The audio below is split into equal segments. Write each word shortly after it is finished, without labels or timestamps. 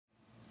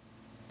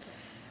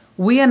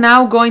We are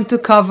now going to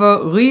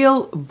cover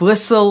real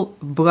bristle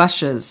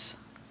brushes.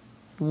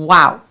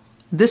 Wow,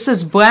 this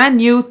is brand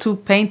new to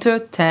Painter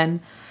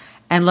 10,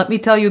 and let me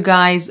tell you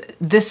guys,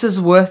 this is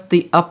worth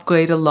the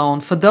upgrade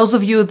alone. For those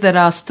of you that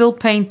are still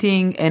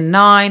painting in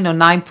 9 or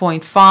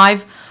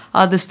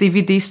 9.5, this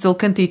DVD still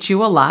can teach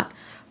you a lot,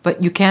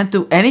 but you can't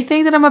do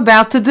anything that I'm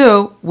about to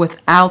do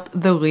without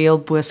the real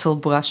bristle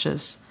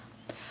brushes.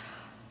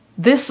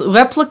 This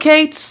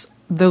replicates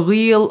the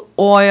real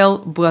oil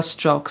brush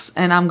strokes,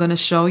 and I'm going to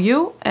show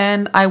you,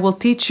 and I will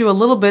teach you a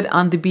little bit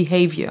on the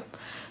behavior.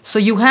 So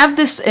you have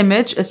this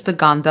image, it's the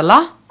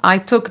gondola. I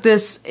took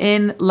this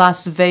in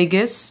Las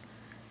Vegas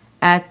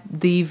at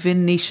the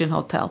Venetian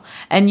Hotel,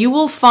 and you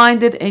will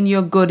find it in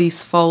your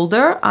goodies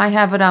folder. I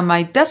have it on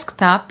my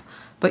desktop,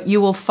 but you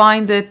will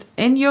find it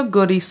in your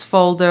goodies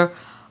folder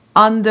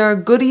under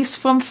goodies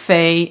from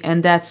Faye,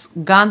 and that's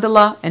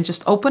gondola, and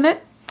just open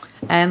it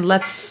and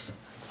let's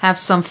have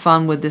some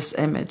fun with this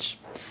image.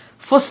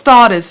 For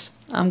starters,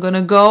 I'm going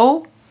to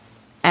go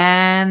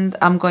and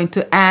I'm going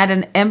to add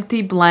an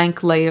empty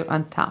blank layer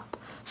on top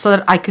so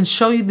that I can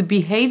show you the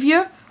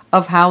behavior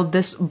of how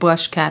this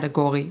brush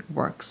category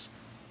works.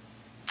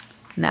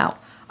 Now,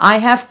 I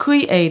have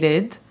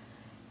created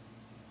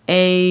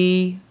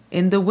in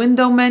the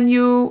window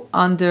menu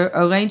under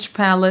Arrange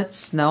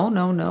Palettes,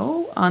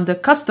 under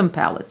Custom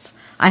Palettes.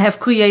 I have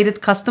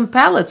created custom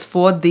palettes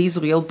for these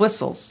real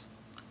bristles.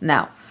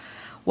 Now,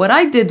 what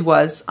I did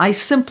was I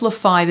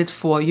simplified it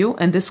for you,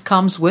 and this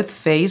comes with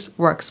Faye's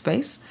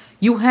Workspace.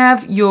 You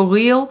have your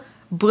real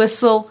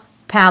bristle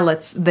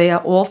palettes. They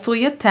are all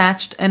three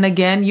attached, and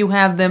again, you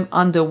have them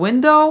under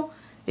Window.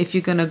 If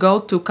you're going to go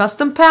to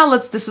Custom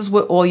Palettes, this is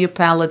where all your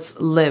palettes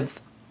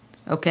live.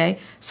 Okay,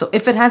 so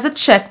if it has a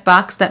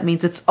checkbox, that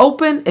means it's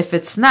open. If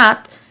it's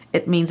not,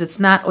 it means it's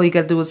not. All you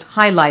got to do is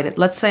highlight it.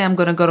 Let's say I'm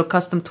going to go to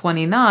Custom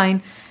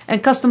 29,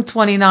 and Custom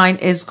 29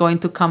 is going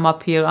to come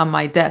up here on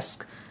my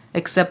desk.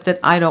 Except that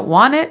I don't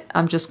want it,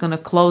 I'm just going to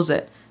close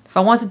it. If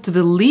I wanted to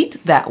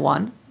delete that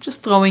one,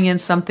 just throwing in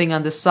something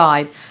on the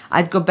side,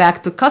 I'd go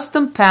back to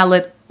Custom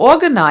Palette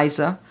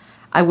Organizer,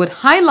 I would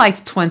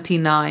highlight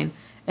 29,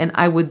 and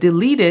I would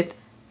delete it,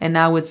 and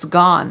now it's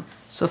gone.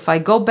 So if I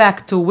go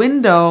back to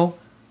Window,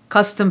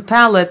 Custom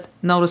Palette,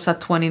 notice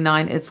at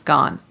 29 it's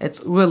gone.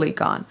 It's really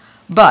gone.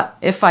 But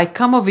if I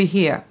come over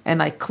here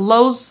and I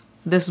close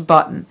this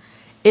button,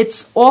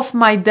 it's off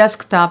my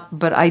desktop,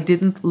 but I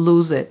didn't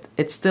lose it.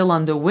 It's still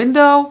under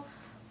Window,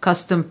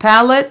 Custom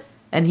Palette,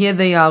 and here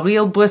they are,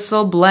 Real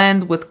Bristle,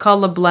 Blend with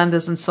color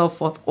blenders and so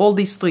forth. All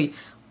these three.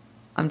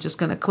 I'm just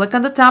going to click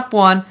on the top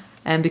one,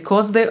 and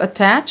because they're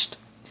attached,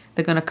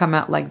 they're going to come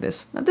out like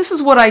this. Now this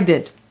is what I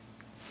did.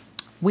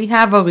 We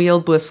have a Real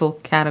Bristle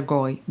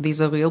category.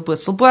 These are Real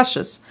Bristle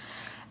brushes.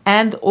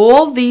 And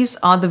all these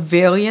are the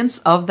variants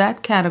of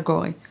that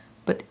category.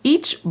 But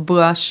each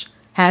brush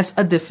has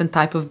a different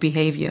type of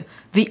behavior.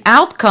 The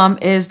outcome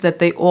is that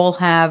they all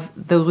have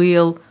the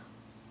real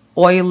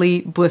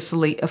oily,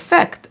 bristly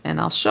effect, and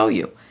I'll show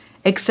you.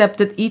 Except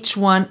that each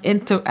one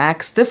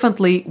interacts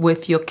differently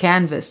with your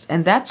canvas,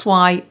 and that's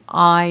why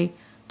I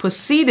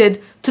proceeded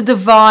to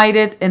divide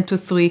it into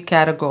three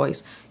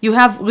categories. You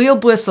have real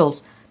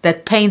bristles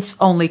that paints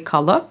only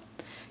color.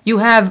 You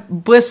have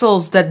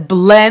bristles that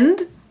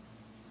blend,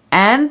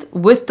 and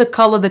with the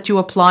color that you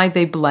apply,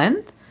 they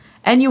blend.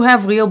 And you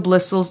have real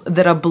bristles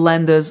that are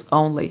blenders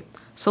only.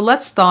 So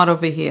let's start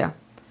over here.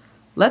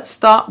 Let's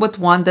start with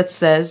one that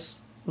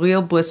says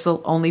real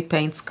bristle only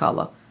paints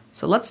color.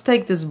 So let's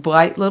take this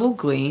bright little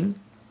green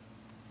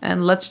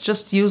and let's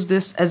just use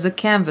this as a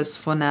canvas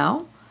for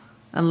now.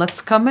 And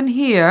let's come in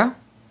here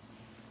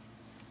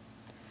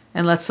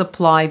and let's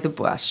apply the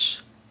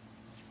brush.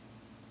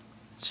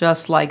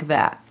 Just like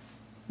that.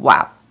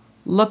 Wow.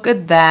 Look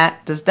at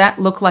that. Does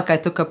that look like I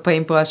took a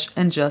paintbrush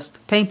and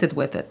just painted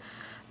with it?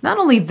 Not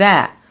only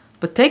that,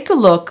 but take a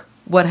look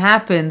what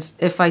happens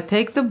if I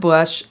take the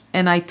brush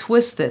and I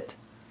twist it.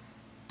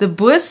 The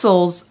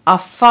bristles are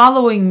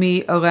following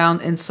me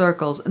around in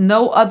circles.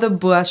 No other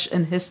brush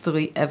in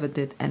history ever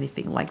did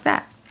anything like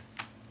that.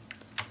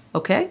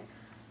 Okay?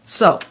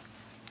 So,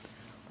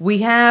 we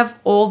have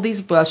all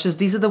these brushes.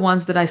 These are the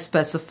ones that I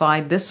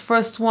specified. This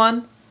first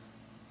one,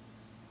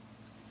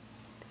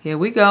 here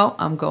we go.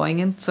 I'm going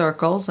in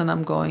circles and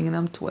I'm going and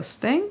I'm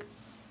twisting.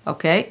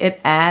 Okay? It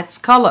adds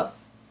color.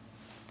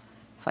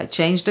 If I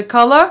change the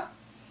color,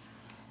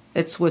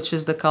 it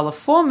switches the color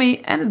for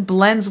me and it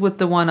blends with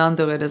the one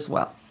under it as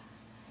well.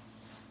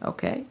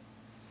 Okay,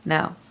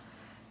 now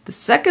the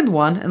second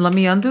one, and let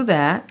me undo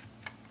that.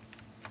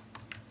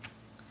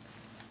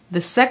 The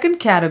second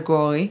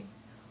category,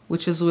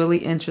 which is really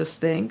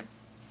interesting,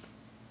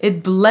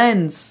 it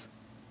blends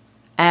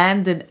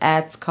and it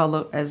adds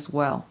color as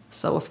well.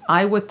 So if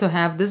I were to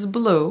have this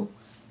blue,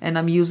 and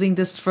I'm using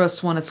this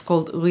first one, it's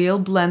called Real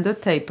Blender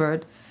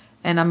Tapered,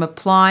 and I'm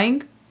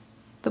applying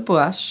the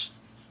brush,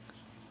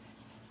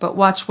 but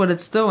watch what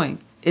it's doing.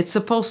 It's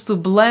supposed to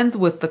blend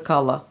with the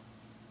color,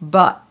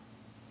 but,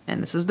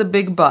 and this is the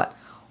big but,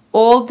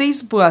 all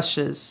these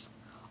brushes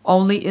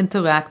only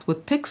interact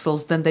with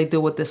pixels, then they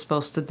do what they're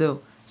supposed to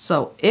do.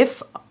 So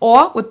if,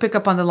 or with pick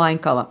up underlying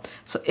color.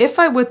 So if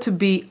I were to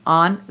be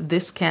on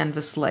this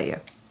canvas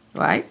layer,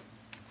 right?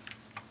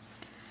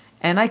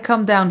 And I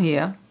come down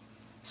here.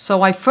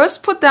 So I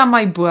first put down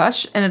my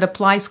brush and it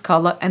applies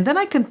color, and then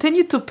I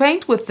continue to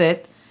paint with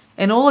it,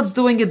 and all it's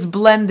doing is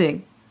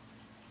blending.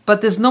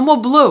 But there's no more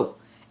blue.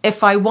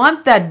 If I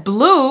want that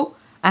blue,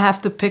 I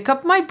have to pick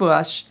up my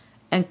brush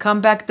and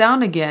come back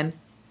down again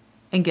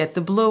and get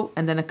the blue,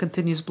 and then it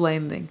continues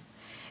blending.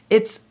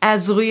 It's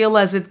as real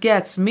as it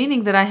gets,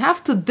 meaning that I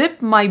have to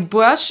dip my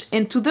brush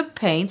into the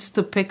paints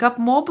to pick up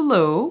more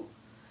blue,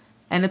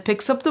 and it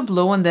picks up the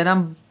blue, and then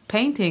I'm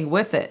painting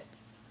with it.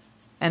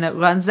 And it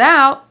runs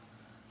out,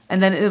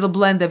 and then it'll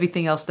blend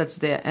everything else that's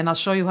there. And I'll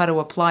show you how to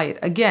apply it.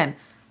 Again,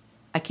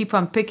 I keep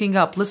on picking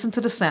up. Listen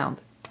to the sound.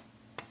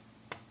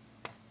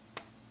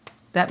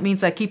 That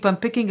means I keep on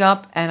picking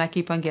up and I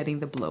keep on getting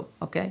the blue,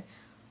 okay?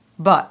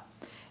 But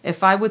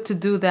if I were to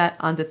do that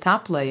on the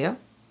top layer,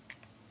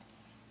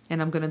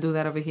 and I'm going to do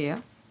that over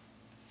here,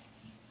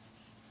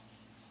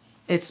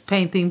 it's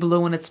painting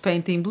blue and it's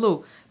painting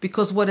blue.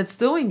 Because what it's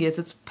doing is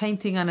it's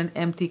painting on an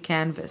empty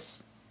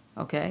canvas,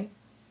 okay?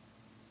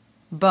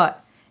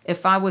 But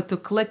if I were to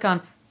click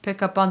on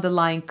pick up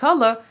underlying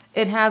color,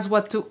 it has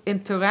what to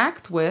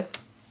interact with.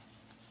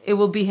 It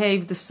will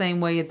behave the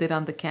same way it did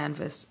on the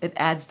canvas. It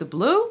adds the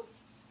blue,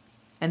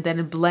 and then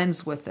it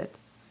blends with it.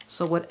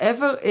 So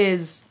whatever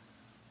is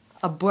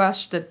a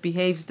brush that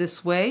behaves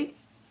this way,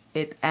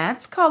 it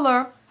adds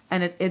color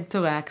and it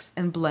interacts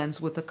and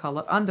blends with the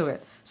color under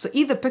it. So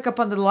either pick up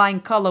underlying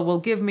color will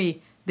give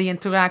me the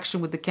interaction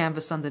with the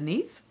canvas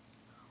underneath,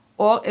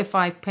 or if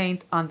I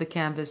paint on the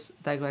canvas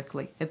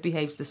directly, it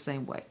behaves the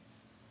same way.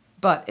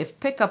 But if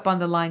pick up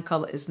underlying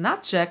color is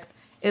not checked,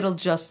 it'll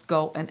just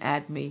go and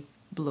add me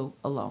blue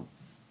alone.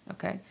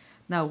 Okay.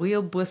 Now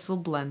real bristle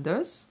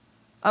blenders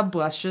are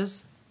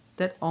brushes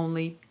that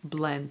only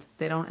blend.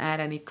 They don't add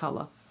any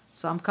color.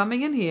 So I'm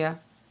coming in here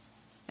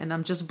and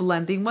I'm just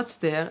blending what's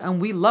there. And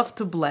we love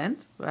to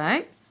blend,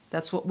 right?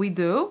 That's what we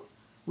do.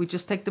 We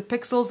just take the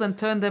pixels and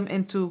turn them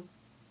into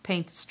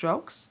paint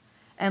strokes.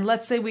 And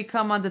let's say we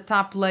come on the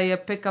top layer,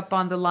 pick up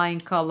underlying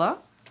color.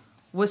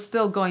 We're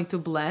still going to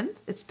blend.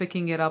 It's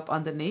picking it up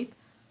underneath.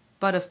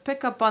 But if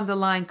pick up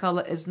underlying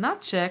color is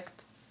not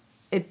checked,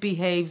 it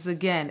behaves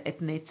again.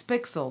 It needs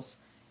pixels.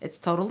 It's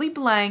totally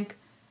blank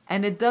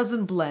and it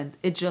doesn't blend.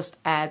 It just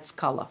adds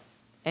color.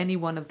 Any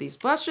one of these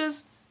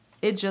brushes,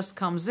 it just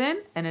comes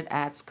in and it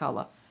adds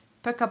color.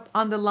 Pick up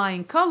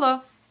underlying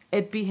color,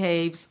 it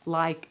behaves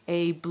like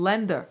a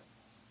blender.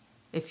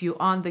 If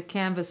you're on the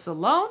canvas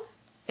alone,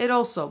 it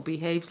also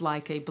behaves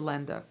like a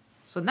blender.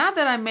 So now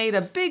that I made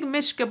a big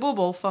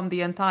mishkabooble from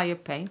the entire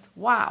paint,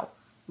 wow,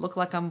 look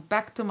like I'm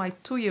back to my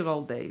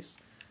 2-year-old days.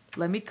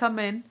 Let me come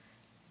in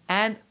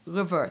and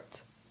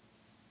revert.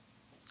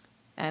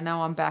 And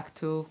now I'm back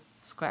to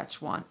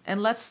scratch one.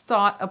 And let's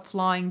start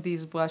applying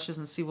these brushes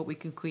and see what we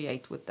can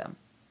create with them.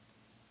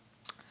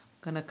 I'm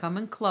gonna come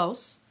in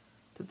close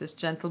to this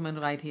gentleman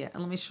right here.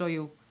 And let me show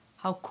you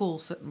how cool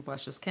certain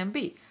brushes can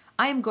be.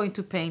 I am going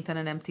to paint on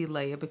an empty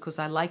layer because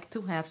I like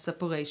to have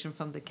separation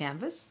from the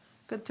canvas.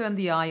 Could turn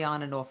the eye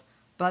on and off,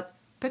 but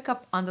pick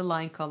up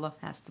underlying color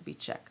has to be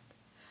checked.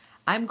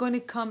 I'm going to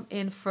come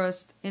in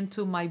first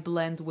into my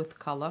blend with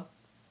color,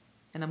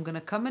 and I'm going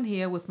to come in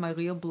here with my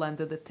real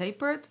blender, the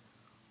tapered,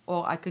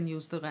 or I can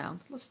use the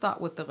round. Let's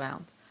start with the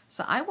round.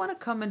 So I want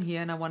to come in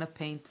here and I want to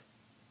paint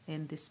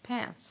in this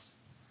pants,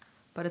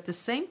 but at the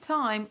same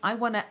time I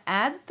want to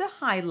add the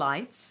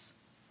highlights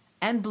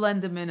and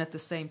blend them in at the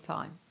same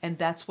time, and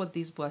that's what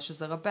these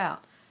brushes are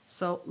about.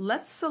 So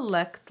let's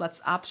select,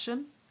 let's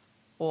option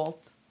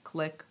Alt,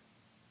 click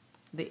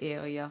the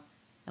area,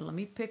 and let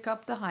me pick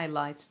up the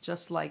highlights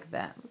just like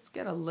that. Let's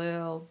get a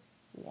little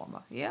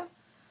warmer here.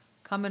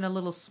 Come in a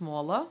little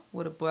smaller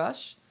with a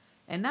brush,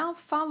 and now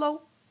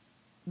follow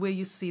where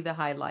you see the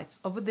highlights.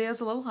 Over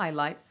there's a little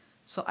highlight.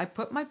 So I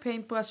put my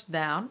paintbrush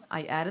down,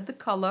 I added the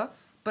color,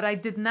 but I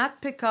did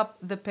not pick up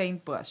the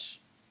paintbrush.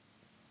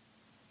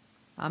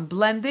 I'm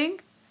blending.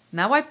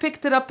 Now I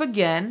picked it up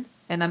again,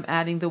 and I'm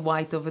adding the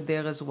white over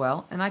there as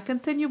well, and I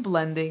continue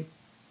blending.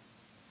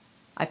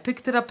 I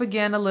picked it up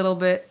again a little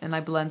bit and I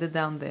blended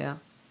down there.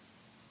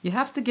 You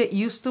have to get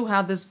used to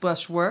how this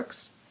brush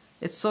works.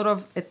 It's sort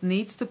of, it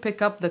needs to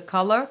pick up the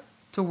color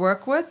to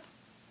work with.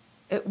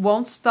 It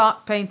won't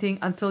start painting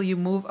until you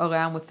move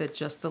around with it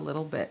just a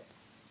little bit.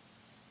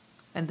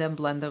 And then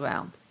blend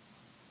around.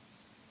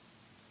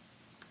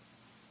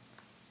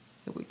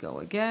 Here we go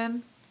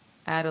again.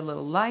 Add a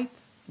little light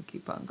and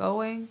keep on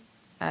going.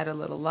 Add a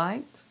little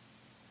light.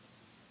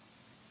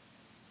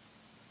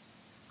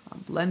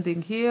 I'm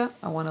blending here.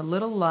 I want a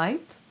little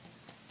light.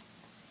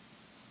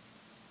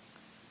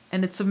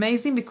 And it's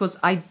amazing because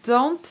I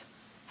don't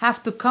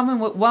have to come in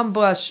with one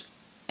brush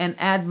and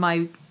add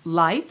my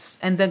lights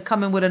and then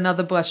come in with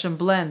another brush and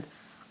blend.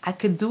 I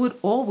can do it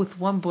all with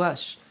one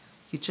brush.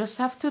 You just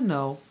have to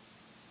know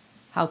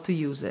how to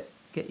use it.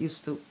 Get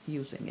used to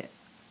using it.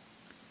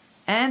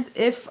 And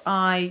if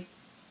I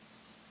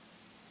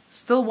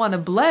still want to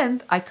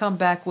blend, I come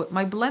back with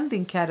my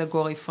blending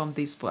category from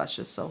these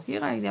brushes. So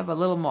here I have a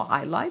little more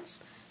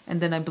highlights, and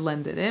then I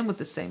blend it in with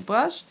the same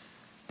brush.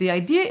 The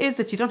idea is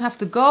that you don't have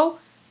to go,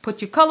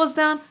 put your colors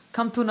down,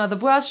 come to another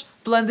brush,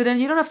 blend it in.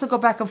 You don't have to go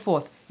back and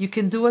forth. You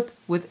can do it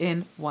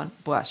within one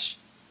brush.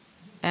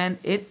 And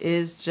it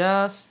is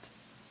just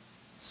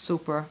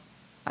super.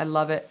 I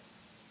love it.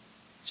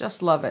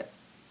 Just love it.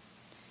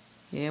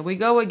 Here we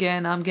go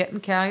again. I'm getting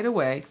carried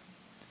away.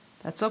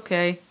 That's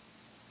okay.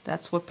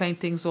 That's what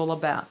painting's all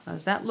about.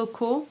 Does that look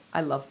cool?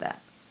 I love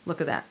that. Look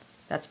at that.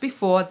 That's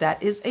before.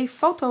 That is a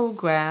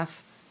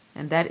photograph.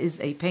 And that is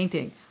a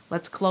painting.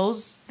 Let's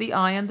close the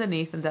eye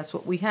underneath, and that's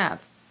what we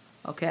have.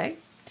 Okay?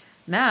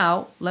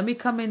 Now, let me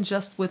come in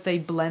just with a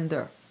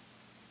blender.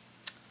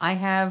 I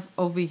have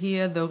over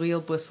here the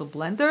Real Bristle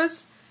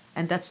blenders,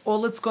 and that's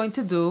all it's going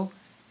to do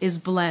is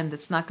blend.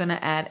 It's not going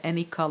to add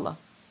any color.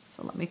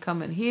 So let me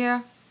come in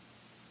here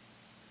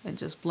and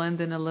just blend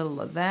in a little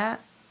of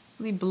that.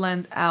 Let me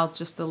blend out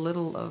just a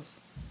little of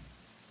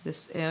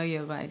this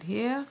area right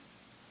here.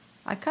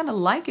 I kind of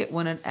like it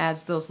when it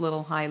adds those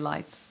little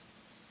highlights.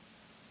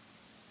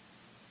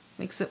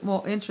 Makes it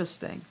more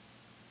interesting.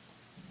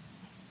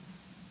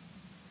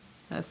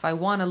 Now if I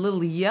want a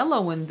little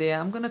yellow in there,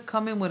 I'm going to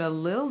come in with a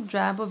little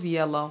dab of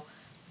yellow,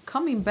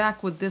 coming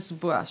back with this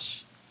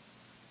brush,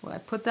 where I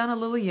put down a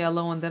little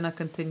yellow and then I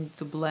continue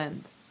to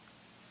blend.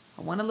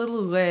 I want a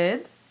little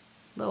red,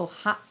 little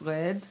hot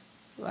red,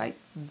 right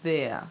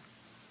there.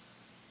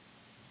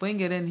 Bring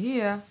it in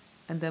here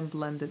and then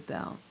blend it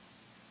down.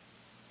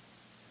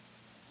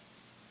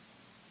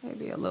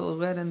 Maybe a little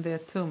red in there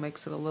too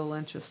makes it a little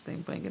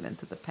interesting. Bring it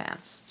into the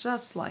pants,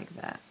 just like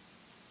that.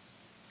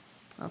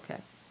 Okay,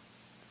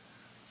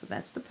 so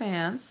that's the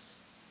pants,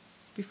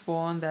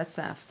 before and that's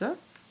after.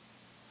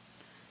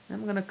 And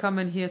I'm going to come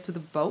in here to the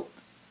boat.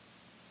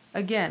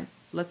 Again,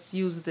 let's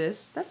use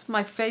this. That's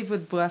my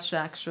favorite brush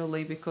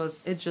actually, because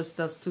it just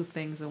does two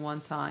things at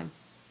one time.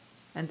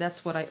 And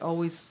that's what I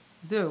always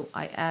do.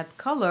 I add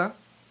color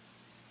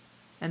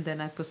and then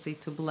I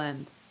proceed to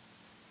blend.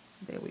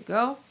 There we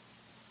go.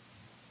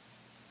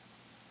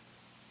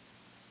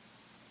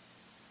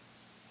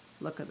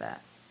 Look at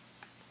that.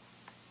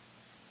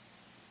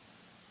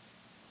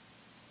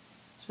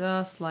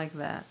 Just like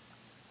that.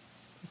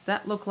 Does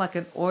that look like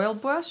an oil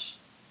brush?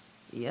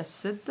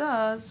 Yes, it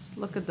does.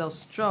 Look at those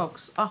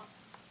strokes. Oh,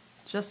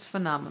 just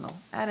phenomenal.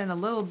 Add in a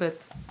little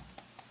bit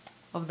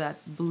of that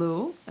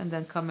blue and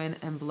then come in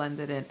and blend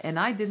it in. And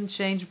I didn't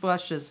change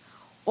brushes.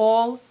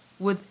 All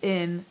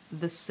within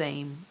the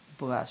same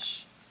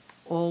brush.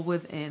 All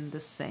within the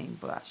same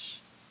brush.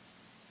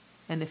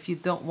 And if you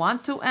don't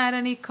want to add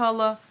any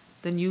color,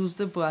 then use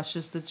the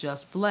brushes to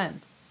just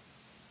blend.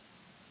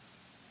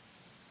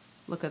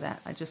 Look at that.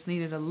 I just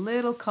needed a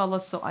little color,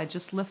 so I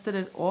just lifted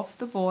it off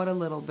the board a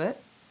little bit.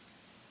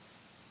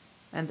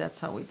 And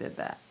that's how we did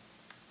that.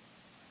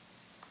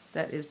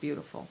 That is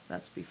beautiful.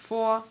 That's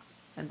before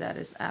and that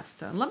is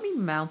after. And let me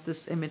mount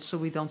this image so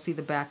we don't see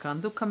the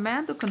background. Do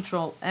Command or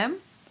Control M,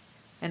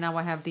 and now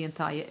I have the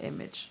entire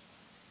image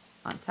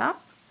on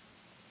top.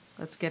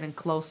 Let's get in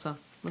closer.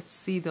 Let's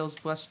see those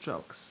brush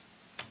strokes.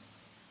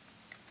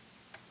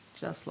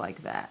 Just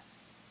like that.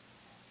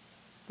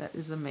 That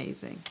is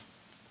amazing.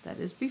 That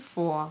is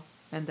before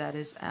and that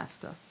is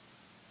after.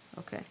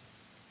 Okay.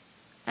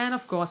 And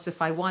of course, if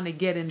I want to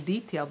get in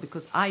detail,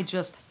 because I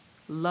just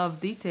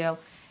love detail,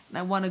 and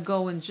I want to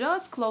go in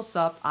just close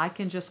up, I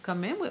can just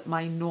come in with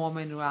my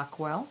Norman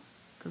Rockwell,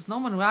 because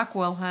Norman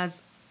Rockwell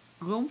has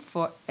room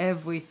for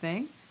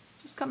everything.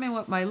 Just come in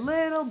with my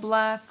little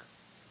black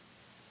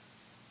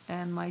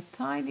and my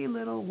tiny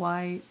little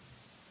white,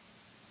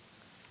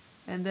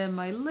 and then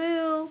my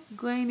little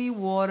grainy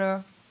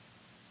water,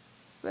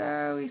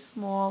 very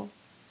small,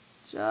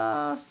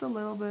 just a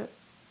little bit.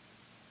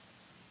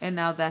 And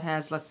now that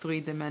has like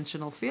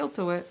three-dimensional feel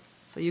to it,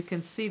 so you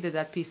can see that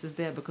that piece is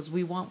there, because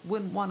we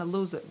wouldn't want to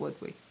lose it, would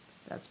we?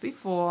 That's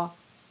before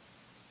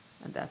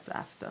and that's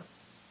after.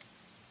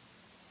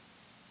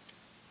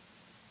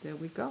 There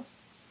we go.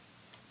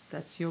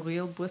 That's your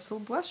Real Bristle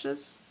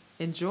brushes.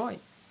 Enjoy.